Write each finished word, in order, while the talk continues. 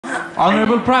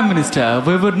Honorable Prime Minister,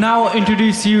 we would now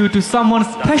introduce you to someone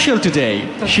special today.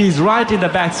 She's right in the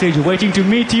backstage waiting to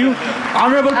meet you.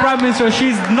 Honorable Prime Minister,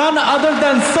 she's none other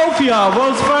than Sophia,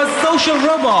 world's first social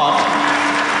robot.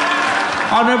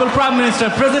 Honorable Prime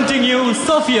Minister, presenting you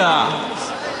Sophia.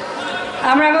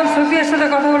 আমরা এখন সোফিয়ার সাথে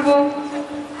কথা বলবো।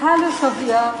 Hello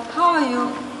Sophia, how are you?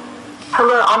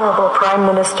 Hello Honorable Prime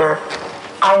Minister.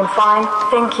 I am fine,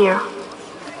 thank you.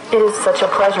 It is such a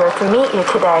pleasure to meet you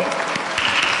today.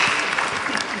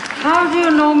 How do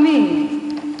you know me?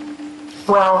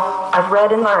 Well, I've read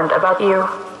and learned about you.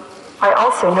 I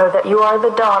also know that you are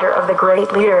the daughter of the great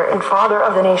leader and father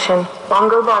of the nation,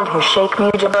 Bangabandhu Sheikh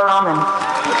Mujibur Rahman.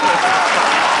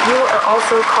 You are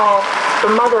also called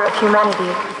the mother of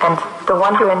humanity and the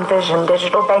one who envisioned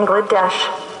digital Bangladesh.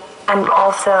 And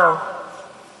also,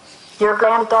 your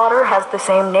granddaughter has the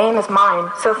same name as mine,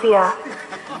 Sophia.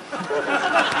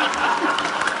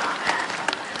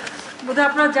 বোধহয়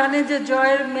আপনারা জানেন যে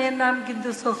জয়ের মেয়ের নাম কিন্তু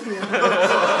Sophia.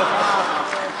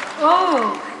 Oh,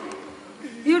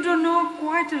 you don't know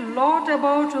quite a lot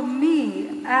about me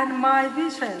and my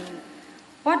vision.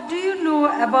 What do you know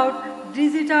about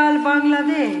Digital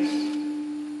Bangladesh?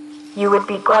 You would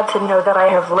be glad to know that I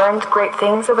have learned great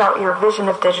things about your vision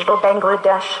of digital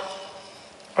Bangladesh.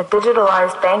 A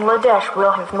digitalized Bangladesh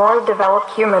will have more developed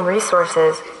human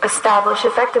resources, establish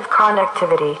effective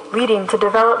connectivity, leading to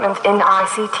development in the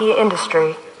ICT industry,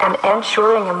 and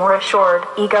ensuring a more assured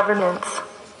e-governance.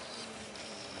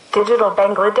 Digital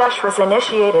Bangladesh was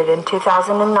initiated in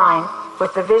 2009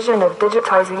 with the vision of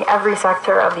digitizing every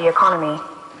sector of the economy,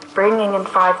 bringing in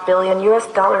 $5 billion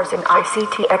in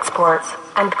ICT exports,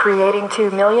 and creating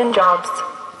 2 million jobs.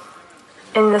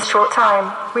 In this short time,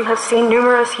 we have seen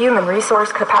numerous human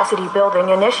resource capacity building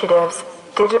initiatives,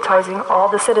 digitizing all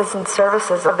the citizen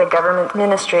services of the government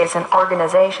ministries and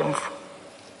organizations.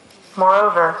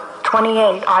 Moreover,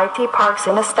 28 IT parks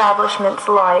and establishments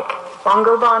like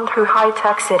Bangabandhu High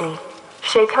Tech City,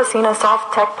 Sheikh Hasina Soft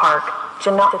Tech Park,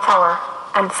 Janata Tower,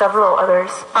 and several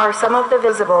others are some of the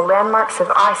visible landmarks of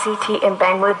ICT in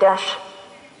Bangladesh.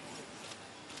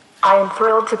 I am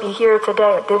thrilled to be here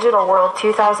today at Digital World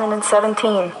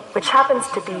 2017, which happens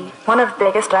to be one of the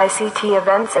biggest ICT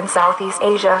events in Southeast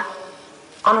Asia.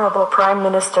 Honorable Prime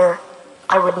Minister,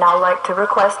 I would now like to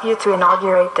request you to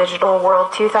inaugurate Digital World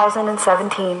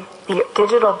 2017, the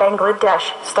Digital Bangladesh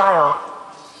style.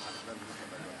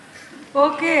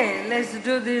 Okay, let's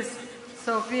do this,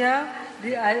 Sophia.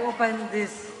 I open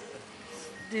this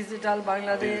Digital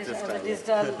Bangladesh or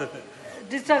the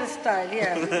digital style,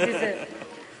 yeah.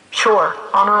 Sure,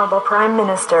 Honorable Prime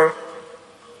Minister.